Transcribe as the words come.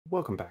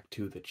Welcome back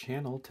to the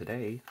channel.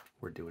 Today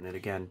we're doing it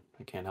again.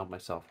 I can't help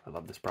myself. I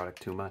love this product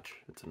too much.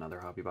 It's another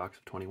hobby box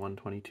of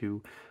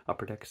 21-22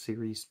 Upper Deck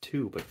Series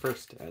 2. But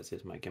first, as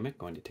is my gimmick,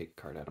 going to take a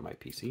card out of my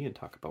PC and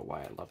talk about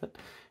why I love it.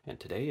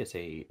 And today is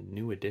a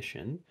new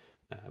edition,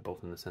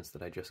 both in the sense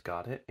that I just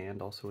got it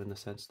and also in the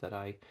sense that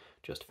I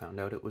just found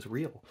out it was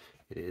real.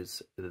 It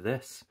is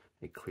this,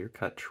 a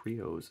clear-cut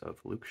trios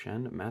of Luke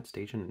Shen, Matt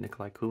Stajan, and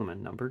Nikolai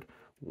Kulemin, numbered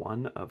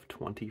 1 of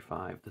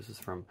 25. This is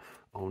from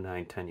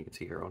 0910. You can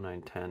see here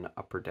 0910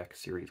 Upper Deck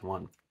Series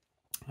 1.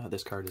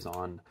 This card is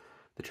on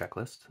the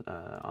checklist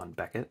on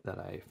Beckett that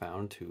I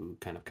found to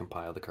kind of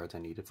compile the cards I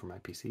needed for my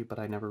PC, but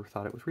I never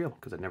thought it was real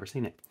because I'd never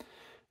seen it.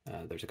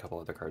 There's a couple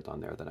other cards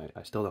on there that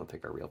I still don't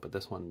think are real, but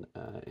this one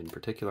in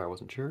particular I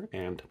wasn't sure,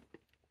 and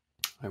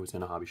I was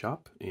in a hobby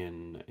shop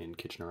in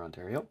Kitchener,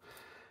 Ontario,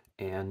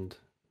 and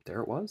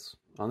there it was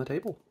on the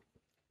table.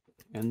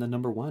 And the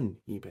number 1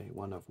 eBay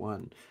 1 of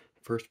 1.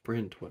 First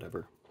print,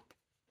 whatever.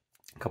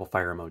 A couple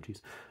fire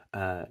emojis.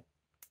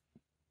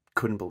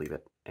 Couldn't believe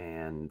it,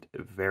 and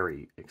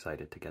very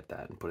excited to get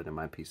that and put it in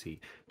my PC.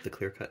 The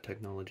clear-cut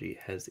technology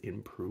has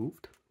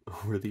improved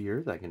over the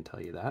years, I can tell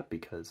you that,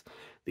 because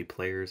the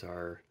players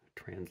are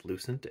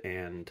translucent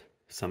and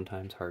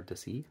sometimes hard to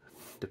see,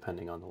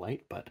 depending on the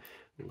light, but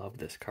love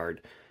this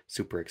card.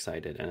 Super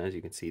excited, and as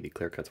you can see, the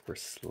clear-cuts were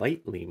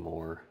slightly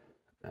more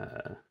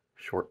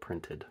short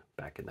printed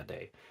back in the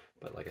day.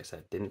 But like I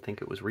said, didn't think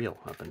it was real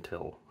up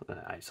until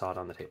I saw it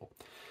on the table.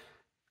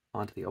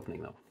 On to the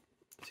opening though.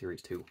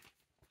 Series 2.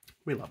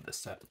 We love this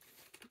set.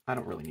 I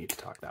don't really need to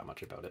talk that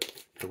much about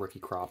it. The rookie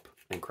crop,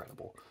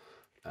 incredible.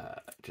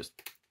 Just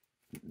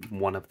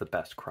one of the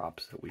best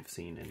crops that we've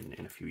seen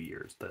in a few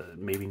years.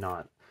 Maybe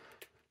not,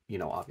 you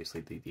know,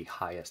 obviously the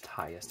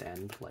highest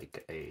end,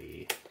 like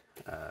a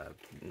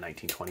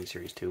 1920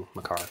 Series 2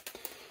 Makar.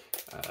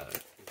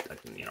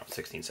 You know,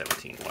 16,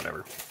 17,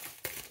 whatever.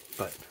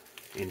 But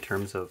in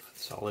terms of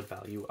solid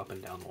value up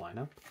and down the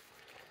lineup,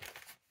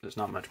 there's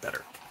not much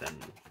better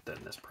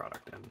than this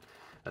product, and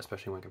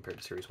especially when compared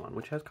to Series 1,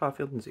 which has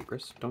Caulfield and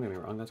Zegras. Don't get me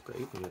wrong, that's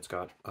great, and it's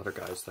got other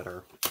guys that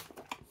are,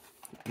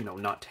 you know,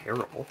 not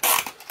terrible.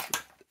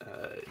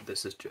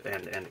 This is,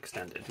 and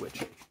extended,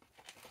 which,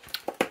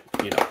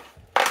 you know,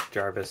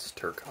 Jarvis,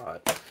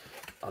 Turcotte,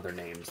 other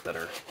names that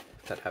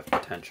have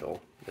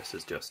potential. This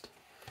is just,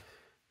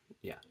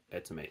 yeah,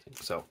 it's amazing.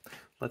 So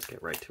let's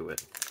get right to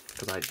it,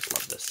 because I just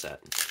love this set,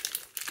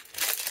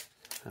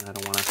 and I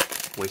don't want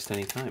to waste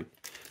any time.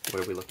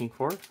 What are we looking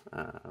for?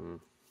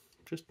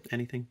 Just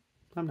anything.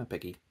 I'm not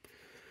picky.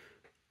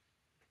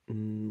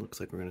 Looks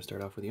like we're going to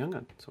start off with Young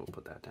Gun, so we'll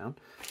put that down.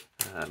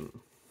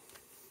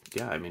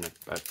 Yeah, I mean,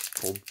 I've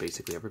pulled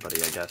basically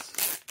everybody, I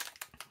guess.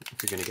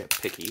 If you're going to get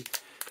picky,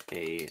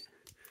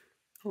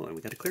 oh, and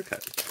we got a clear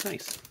cut.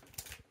 Nice.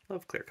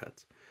 Love clear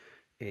cuts.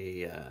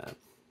 A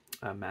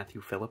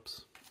Matthew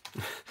Phillips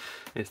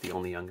is the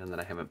only Young Gun that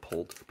I haven't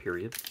pulled,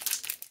 period.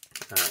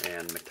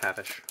 And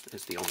McTavish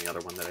is the only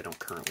other one that I don't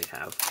currently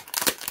have.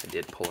 I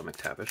did pull a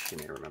McTavish, you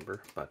may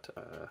remember, but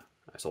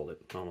I sold it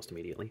almost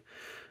immediately.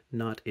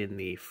 Not in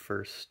the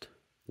first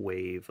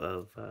wave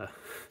of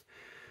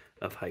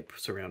hype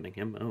surrounding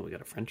him. Oh, we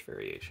got a French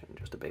variation,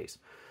 just a base.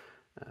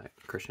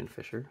 Christian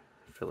Fischer,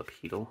 Philip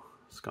Hedel,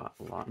 Scott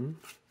Lawton,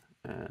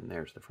 and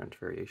there's the French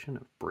variation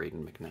of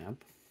Braden McNabb.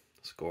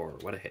 Score,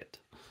 what a hit.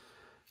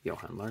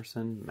 Johan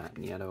Larsson, Matt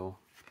Nieto,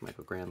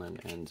 Michael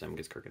Granlund, and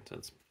Zemgus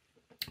Girgensons.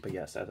 But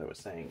yes, as I was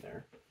saying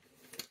there,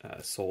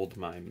 sold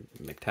my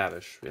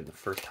McTavish in the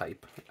first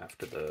hype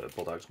after the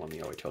Bulldogs won the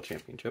OHL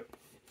championship.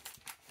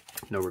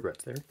 No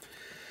regrets there.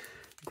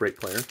 Great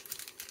player.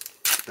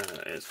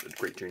 Is a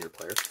great junior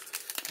player.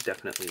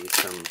 Definitely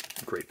some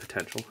great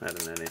potential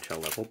at an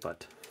NHL level,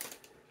 but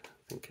I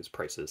think his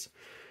price is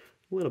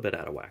a little bit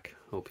out of whack.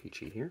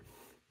 OPG here.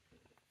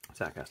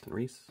 Zach Aston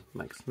Reese,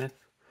 Mike Smith,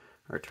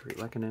 Arturi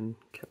Lehkonen,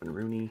 Kevin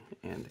Rooney,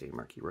 and a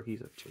marquee rookies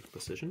of Jake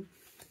Decision.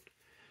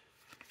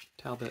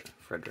 Talbot,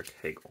 Frederick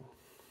Hagel.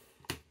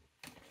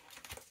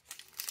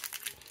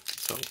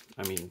 So,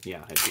 I mean,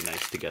 yeah, it'd be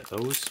nice to get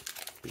those,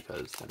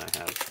 because then I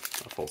have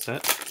a full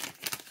set.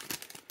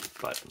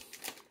 But,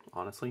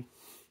 honestly,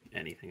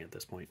 anything at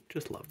this point.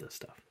 Just love this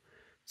stuff.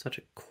 Such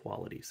a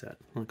quality set.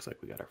 Looks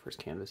like we got our first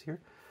canvas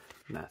here.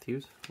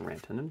 Matthews,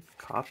 Rantanen,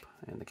 Kopp,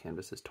 and the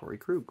canvas is Torrey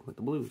Krug with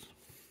the Blues.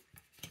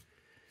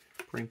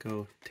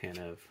 Brinko,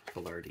 Tanev,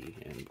 Velarde,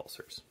 and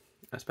Balcers.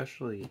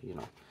 Especially, you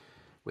know,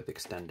 with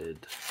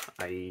extended,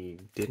 I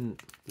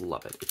didn't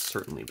love it. It's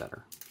certainly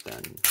better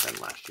than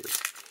last year,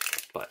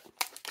 but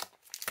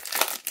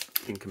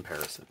in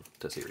comparison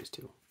to Series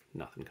 2,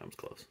 nothing comes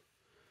close.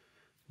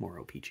 More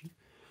OPG,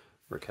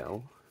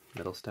 Raquel,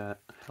 Middlestat,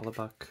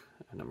 Hellebuck,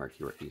 and a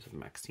marquee rookies of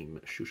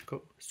Maxime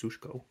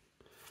Sushko,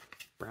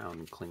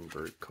 Brown,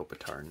 Klingberg,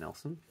 Kopitar,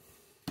 Nelson.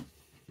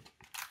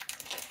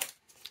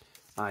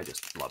 I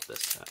just love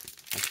this set.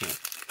 I can't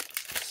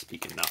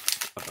speak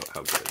enough about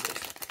how good it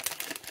is.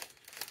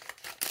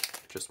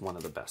 Just one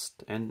of the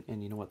best. And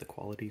you know what? The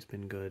quality's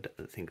been good.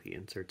 I think the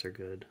inserts are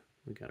good.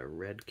 We got a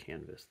red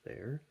canvas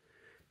there.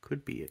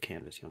 Could be a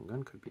canvas Young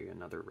Gun. Could be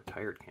another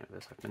retired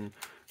canvas. I've been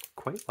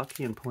quite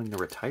lucky in pulling the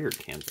retired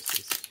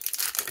canvases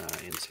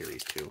in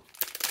Series 2,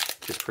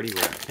 which is pretty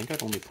rare. I think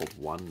I've only pulled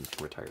one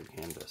retired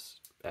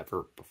canvas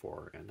ever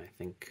before, and I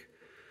think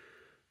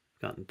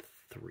I've gotten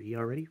 3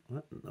 already.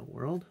 What in the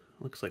world?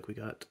 Looks like we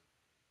got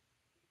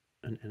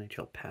an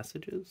NHL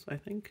Passages, I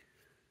think.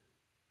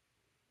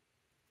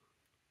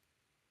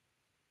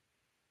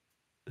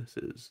 This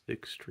is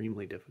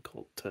extremely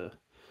difficult to...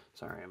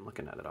 Sorry, I'm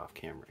looking at it off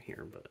camera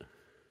here, but...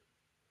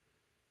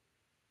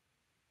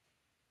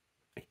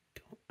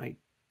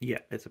 Yeah,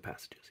 it's a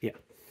Passages, yeah.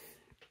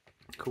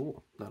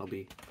 Cool, that'll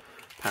be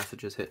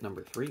Passages hit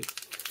number 3.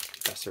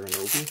 Besser and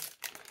Ovi,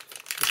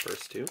 the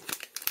first 2.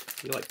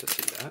 We like to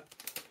see that.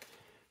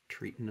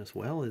 Treating us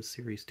well is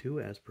Series 2,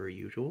 as per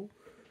usual.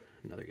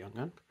 Another Young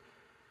Gun.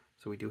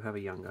 So we do have a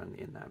Young Gun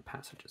in that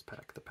Passages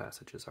pack. The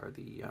Passages are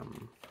the,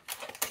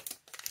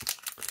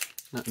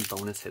 not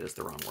bonus hit is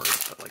the wrong word,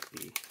 but like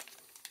the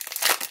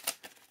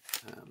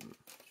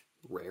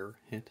rare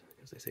hit,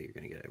 because they say you're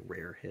going to get a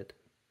rare hit.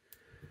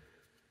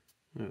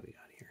 What do we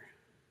got here?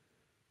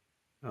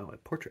 Oh,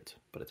 portraits,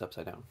 but it's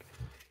upside down.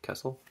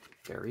 Kessel,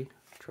 Barry,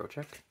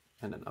 Trocheck,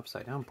 and an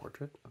upside down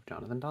portrait of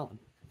Jonathan Dahlen.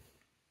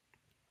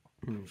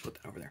 Put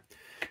that over there.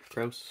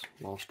 Kraus,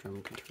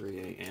 Wallstrom,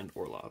 Couturier, and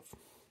Orlov.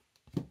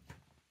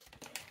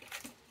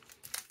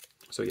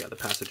 So yeah, the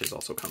Passages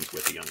also comes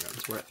with the Young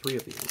Guns. We're at 3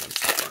 of the Young Guns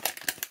so far.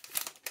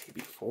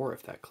 Maybe 4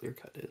 if that clear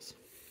cut is.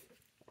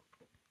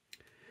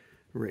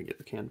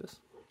 Regular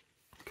canvas.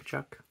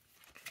 Kachuk,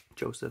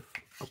 Joseph,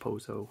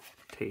 Oposo,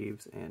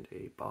 Taves, and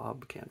a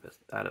Bob canvas.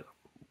 That is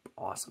an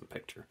awesome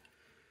picture.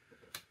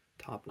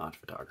 Top-notch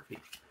photography.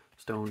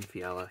 Stone,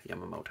 Fiala,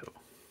 Yamamoto.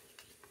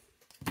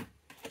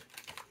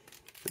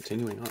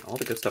 Continuing on, all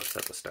the good stuff is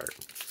at the start.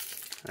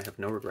 I have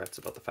no regrets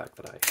about the fact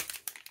that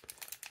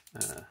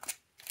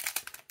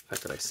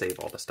I save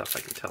all the stuff. I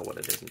can tell what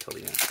it is until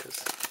the end,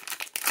 because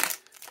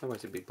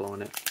otherwise you'd be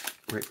blowing it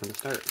right from the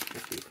start.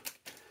 If you've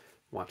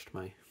watched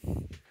my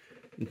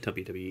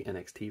WWE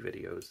NXT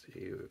videos,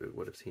 you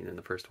would have seen in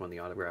the first one the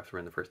autographs were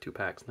in the first 2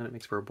 packs, and then it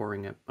makes for a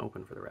boring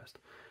open for the rest.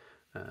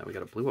 We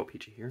got a blue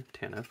O-Pee-Chee here.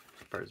 Tanev,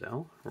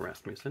 Barzell,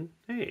 Rasmussen.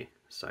 Hey,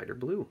 Cider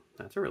Blue.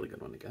 That's a really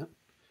good one to get.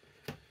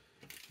 I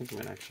think I'm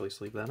going to actually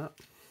sleeve that up.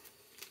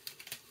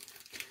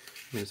 I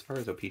mean, as far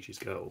as O-Pee-Chees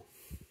go,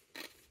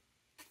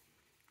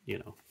 you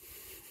know,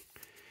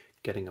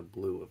 getting a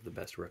blue of the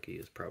best rookie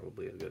is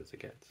probably as good as it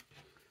gets.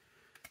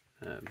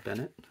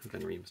 Bennett,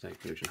 Van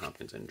Riemsdyk, Nugent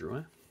Hopkins, and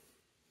Drouin.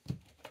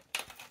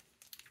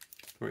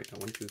 Alright,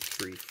 1, 2,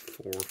 3,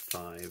 4,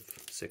 5,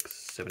 6,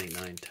 7, 8,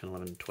 9, 10,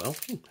 11,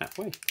 12.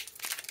 Halfway.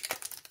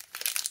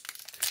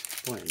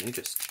 Boy, and they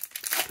just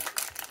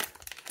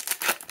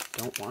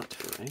don't want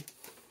to, right?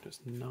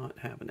 Just not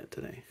having it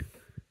today.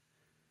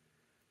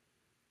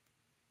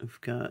 We've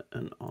got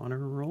an honor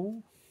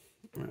roll.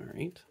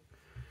 Alright.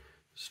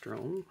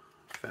 Strome,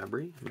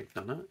 Fabry,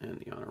 McDonough, and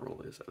the honor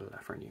roll is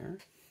Lafreniere.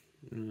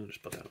 I'll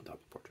just put that on top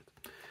of portraits.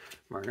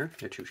 Marner,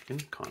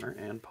 Nichushkin, Connor,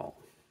 and Paul.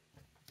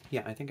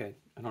 Yeah, I think I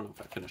don't know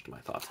if I finished my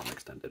thoughts on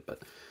Extended,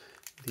 but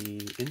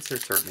the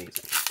inserts are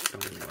amazing.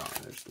 Don't get me wrong.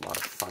 There's a lot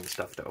of fun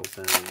stuff to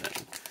open,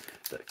 and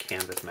the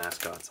canvas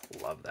mascots,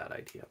 love that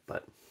idea.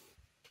 But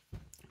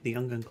the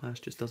Young Gun class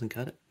just doesn't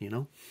cut it, you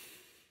know?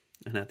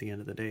 And at the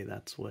end of the day,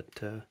 that's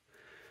what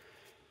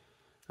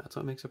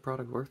makes a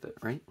product worth it,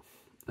 right?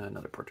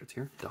 Another portraits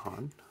here.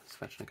 Dahan,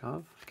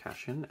 Svechnikov,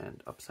 Kashin,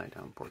 and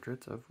upside-down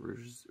portraits of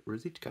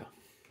Ruzicka.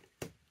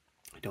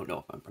 I don't know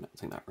if I'm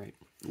pronouncing that right.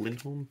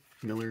 Lindholm,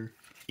 Miller,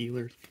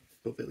 Ehlers,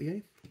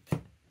 Beauvillier.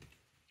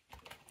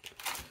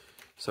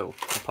 So,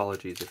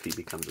 apologies if he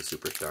becomes a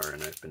superstar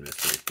and I've been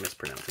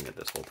mispronouncing it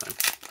this whole time.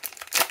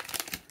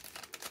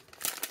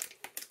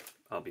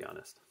 I'll be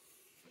honest.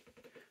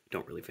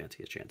 Don't really fancy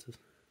his chances.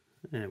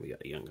 And we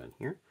got a Young Gun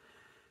here.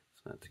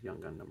 So that's Young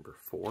Gun number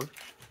 4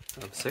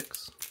 of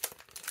 6.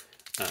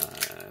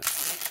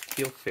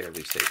 Feel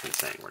fairly safe in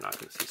saying we're not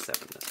going to see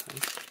 7 this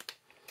time.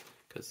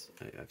 Because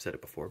I've said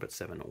it before, but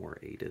 7 or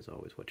 8 is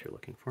always what you're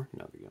looking for.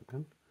 Another Young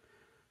Gun.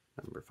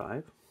 Number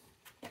 5.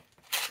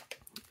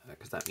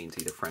 Because that means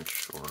either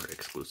French or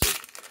exclusive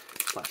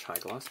 / high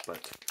gloss,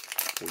 but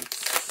we've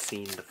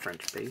seen the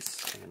French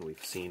base, and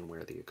we've seen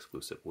where the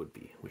exclusive would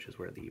be, which is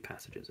where the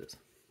Passages is.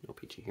 No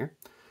Peachy here.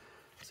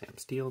 Sam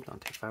Steele,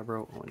 Dante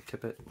Fabro, Owen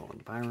Tippett,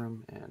 Owen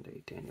Byram, and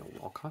a Daniel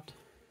Walcott.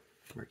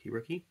 Murky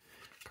Rookie,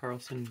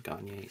 Carlson,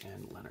 Gagne,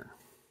 and Leonard.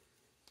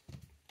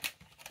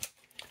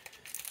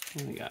 What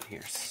do we got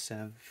here?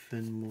 7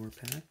 more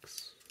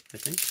packs, I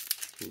think.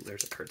 Ooh,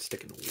 there's a card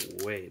sticking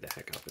way the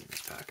heck up in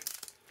this pack.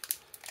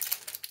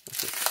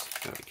 Let's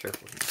just gotta be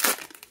careful here.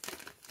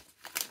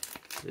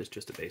 It is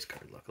just a base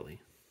card,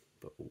 luckily.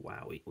 But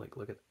wow, like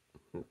look at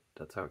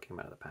that's how it came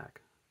out of the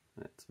pack.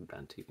 It's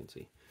bent, you can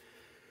see.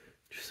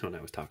 Just when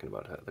I was talking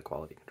about the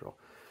quality control.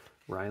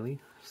 Riley,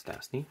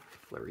 Stastny,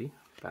 Fleury,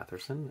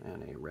 Batherson,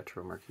 and a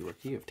retro Murky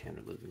Rookie of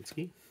Tanner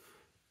Luzinski.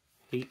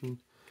 Hayton,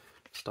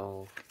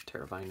 Stahl,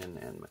 Teravainen,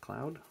 and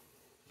McLeod.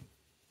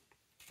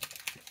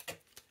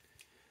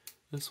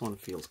 This one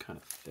feels kind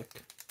of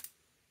thick.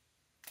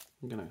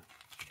 I'm gonna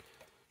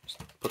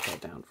Just put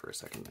that down for a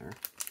second there.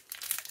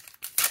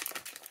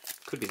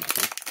 Could be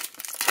nothing.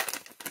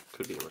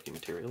 Could be rookie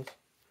materials.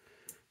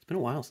 It's been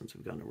a while since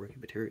we've gotten to rookie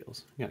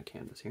materials. We got a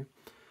canvas here.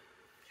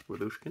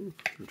 Walushkin,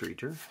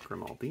 Dreger,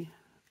 Grimaldi.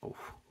 Oh,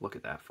 look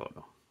at that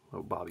photo.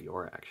 Oh, Bobby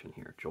Orr action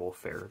here. Joel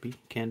Farabee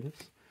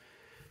canvas.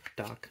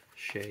 Doc,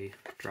 Shea,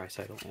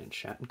 Draisaitl, and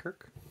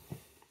Shattenkirk.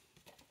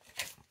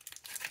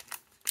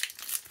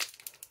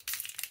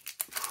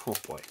 Oh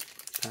boy,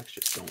 packs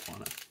just don't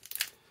want to.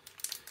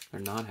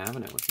 They're not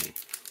having it with me.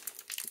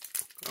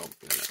 Oh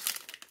goodness.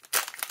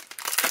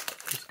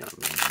 I'm just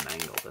gonna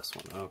mangle this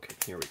one. Okay,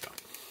 here we go.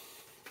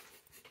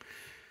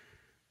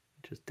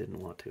 Just didn't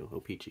want to.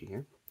 O-Pee-Chee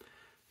here.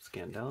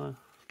 Scandella,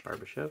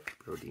 Barbashev,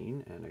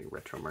 Brodin, and a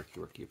retro marquee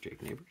rookie of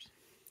Jake Neighbors.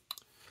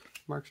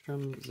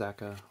 Markstrom,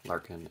 Zaka,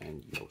 Larkin,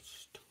 and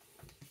Yost.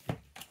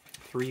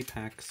 3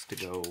 packs to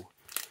go.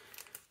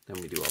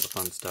 Then we do all the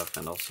fun stuff,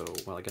 and also,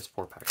 well, I guess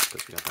 4 packs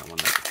because we got that one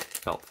that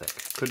felt thick.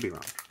 Could be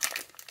wrong.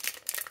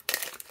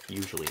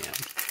 Usually am.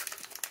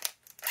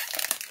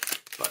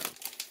 But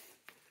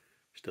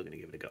we're still going to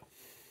give it a go.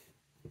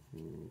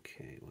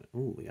 Okay.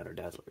 Ooh, we got our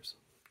Dazzlers.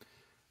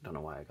 Don't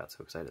know why I got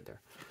so excited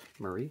there.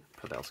 Murray,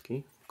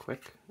 Pavelski,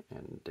 Quick,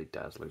 and the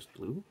Dazzlers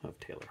Blue of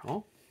Taylor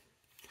Hall.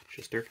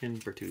 Shesterkin,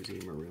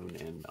 Bertuzzi, Maroon,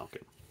 and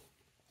Malkin.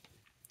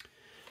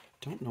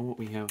 Don't know what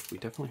we have. We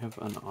definitely have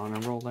an honor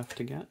roll left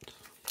to get.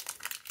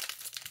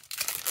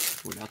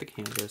 We got the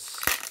canvas.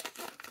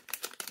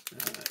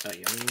 A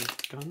young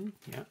gun.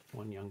 Yeah,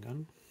 1 young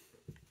gun.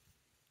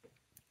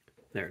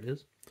 There it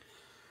is.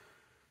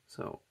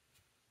 So,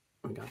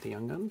 we got the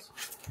young guns.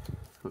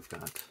 We've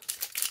got...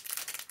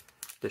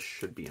 This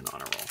should be an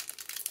honor roll,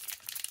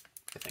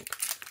 I think.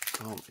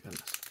 Oh my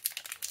goodness.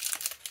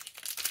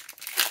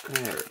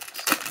 There it is.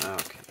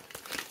 Okay.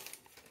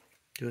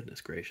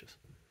 Goodness gracious.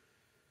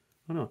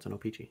 Oh no, it's an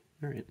O-Pee-Chee.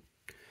 Alright.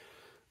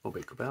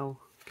 Obey-Kubel,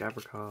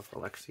 Gavrikov,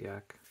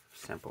 Alexiak,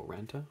 Sampo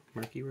Ranta,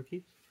 Murky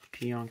Rookies,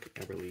 Pionk,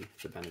 Eberle,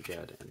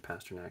 Zibanejad, and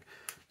Pasternak.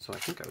 So I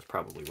think I was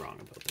probably wrong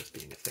about this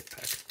being a thick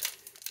pack.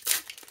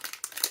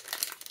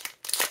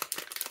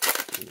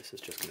 And this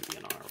is just going to be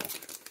an honor roll.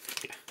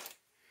 Yeah.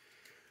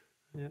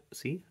 Yeah,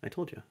 see? I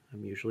told you.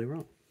 I'm usually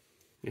wrong.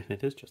 And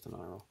it is just an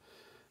honor roll.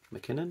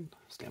 McKinnon,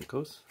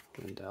 Stamkos,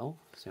 Lindell,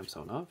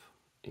 Samsonov,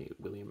 a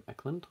William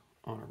Eklund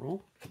honor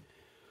roll,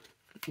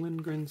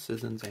 Lindgren,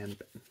 Sissons, and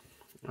Ben.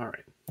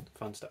 Alright,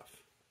 fun stuff,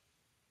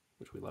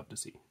 which we love to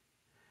see.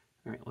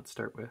 Alright, let's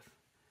start with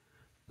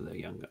the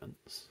young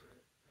guns.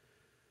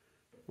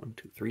 1,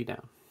 2, 3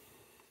 down.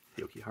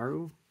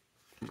 Yokiharu,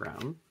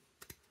 Brown,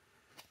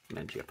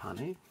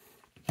 Mangiapane,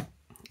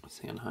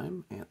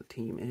 Sanheim, and the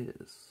team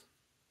is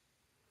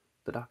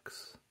the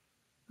Ducks.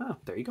 Oh,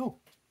 there you go.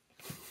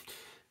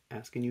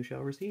 Ask and you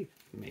shall receive.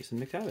 Mason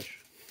McTavish.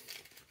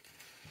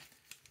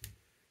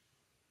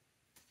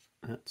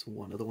 That's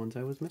one of the ones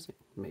I was missing.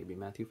 Maybe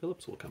Matthew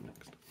Phillips will come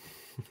next.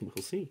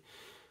 We'll see.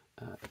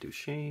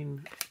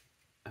 Duchesne,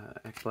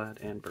 Ekblad,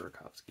 and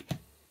Burakovsky.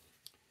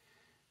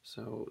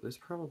 So this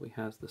probably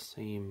has the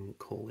same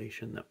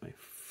collation that my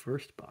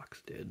first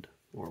box did,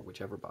 or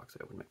whichever box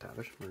I opened.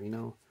 McTavish,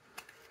 Marino,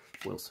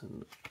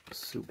 Wilson,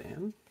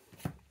 Subban,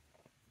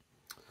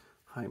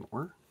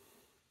 Highmore,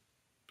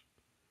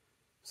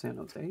 San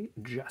Jose,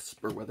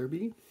 Jasper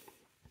Weatherby,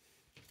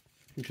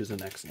 which is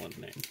an excellent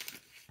name,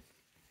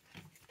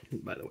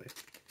 by the way.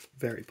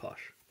 Very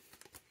posh.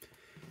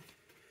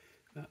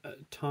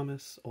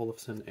 Thomas,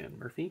 Olofsson, and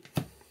Murphy.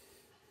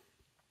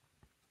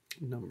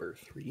 Number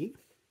 3.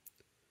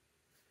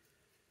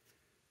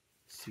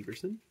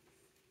 Severson,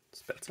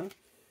 Spezza,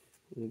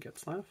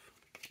 Getzlaff,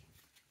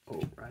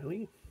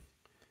 O'Reilly.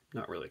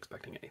 Not really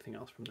expecting anything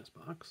else from this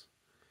box.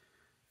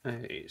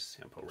 A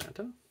Sampo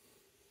Ranta.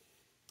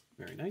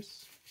 Very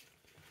nice.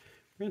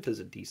 Ranta's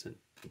a decent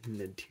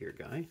mid-tier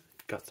guy.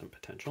 Got some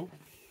potential.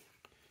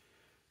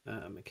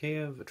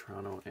 Mikheyev,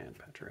 Vetrano, and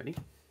Pacioretty.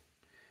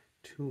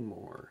 2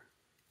 more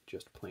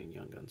just plain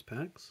Young Guns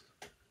packs.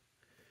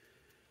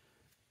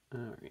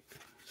 Alright.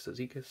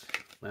 Cizikas,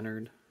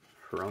 Leonard,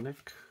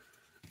 Hronik,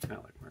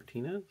 Alec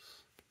Martinez,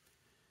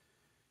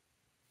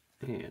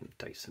 and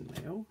Dyson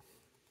Mayo.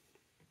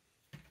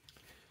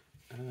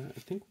 I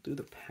think we'll do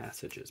the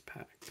Passages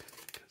pack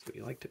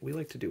because we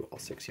like to do all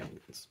 6 Young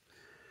Guns.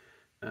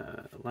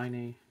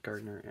 Line,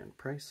 Gardner, and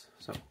Price.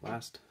 So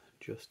last,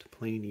 just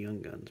plain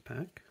Young Guns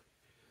pack.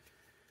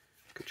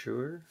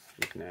 Couture,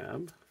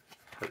 McNabb,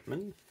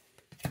 Hartman,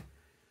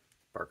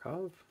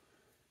 Barkov,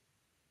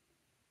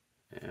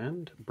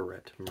 and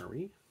Brett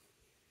Murray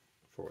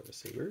for the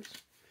Sabres.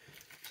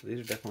 So these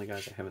are definitely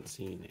guys I haven't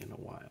seen in a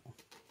while,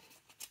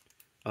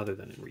 other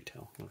than in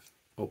retail. I've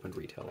opened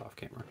retail off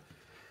camera.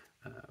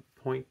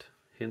 Point,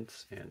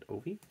 Hintz, and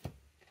Ovi.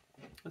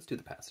 Let's do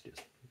the Passages.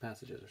 The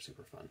Passages are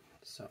super fun.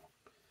 So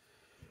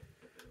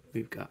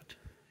we've got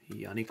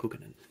Yanni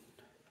Kukkonen,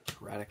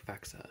 Radek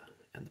Faksa,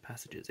 and the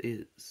Passages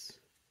is...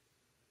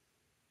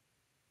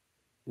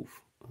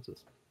 Oof, what's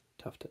this?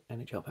 Tough to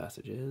NHL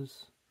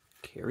Passages.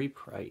 Carey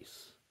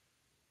Price.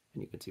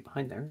 And you can see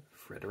behind there,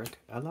 Frederick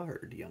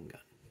Allard, Young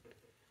Gun.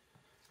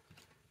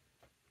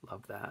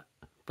 Love that.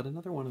 But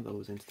another one of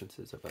those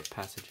instances of a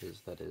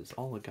passages that is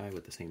all a guy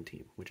with the same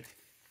team, which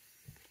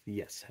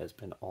yes, has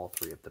been all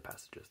three of the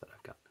passages that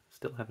I've gotten.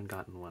 Still haven't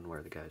gotten one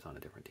where the guy's on a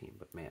different team,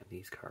 but man,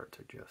 these cards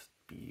are just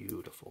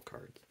beautiful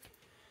cards.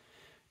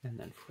 And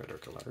then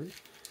Frederick Allard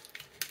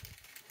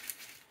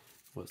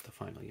was the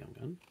final Young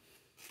Gun.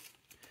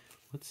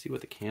 Let's see what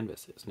the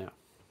canvas is now.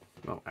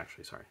 Oh,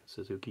 actually, sorry.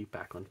 Suzuki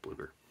Backlund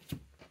Bluger.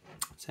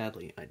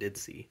 Sadly, I did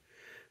see,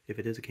 if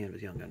it is a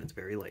canvas Young Gun, it's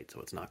very light, so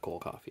it's not Cole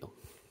Caulfield.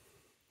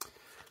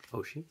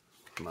 Oshie,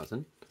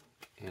 Muzzin,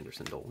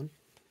 Anderson Dolan,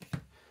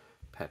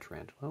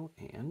 Pietrangelo,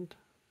 and,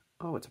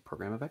 oh, it's a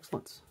Program of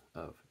Excellence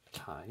of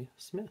Ty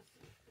Smith.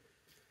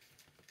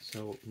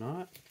 So,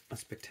 not a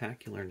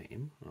spectacular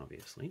name,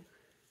 obviously,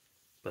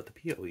 but the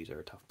POEs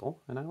are a tough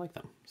pull, and I like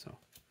them, so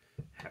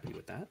happy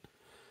with that.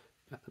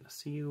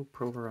 Athanasiou,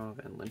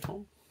 Provorov, and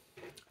Lindholm.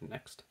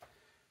 Next,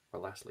 or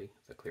lastly,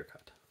 the clear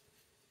cut.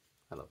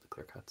 I love the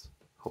clear cuts.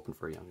 Hoping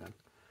for a Young Gun.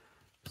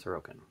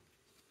 Sorokin,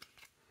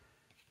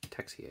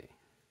 Texier,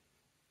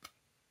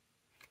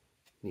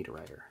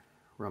 Niederreiter,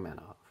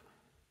 Romanov.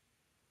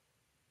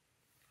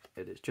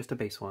 It is just a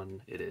base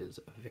one. It is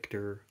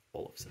Victor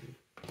Olofsson.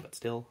 But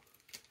still,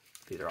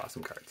 these are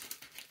awesome cards.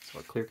 So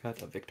a clear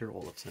cut of Victor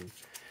Olofsson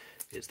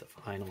is the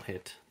final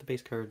hit. The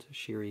base cards,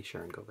 Sheary,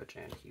 Sharangovich,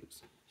 and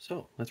Hughes.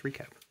 So, let's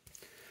recap.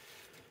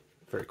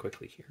 Very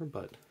quickly here,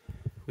 but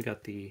we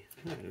got the,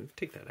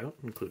 take that out,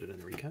 include it in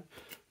the recap.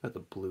 Got the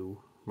blue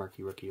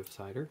Marquee Rookie of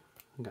Cider.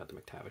 We got the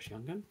McTavish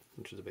Young Gun,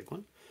 which is a big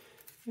one.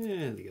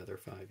 And the other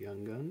 5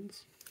 Young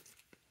Guns.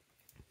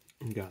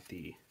 We got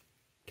the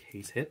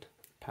case hit,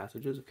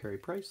 Passages of Carey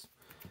Price,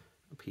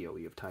 a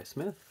POE of Ty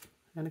Smith,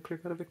 and a clear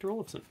cut of Victor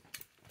Olofsson.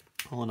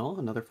 All in all,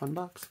 another fun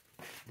box.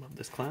 Love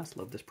this class,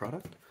 love this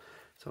product.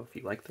 So if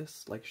you like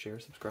this, like, share,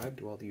 subscribe,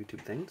 do all the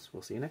YouTube things.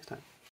 We'll see you next time.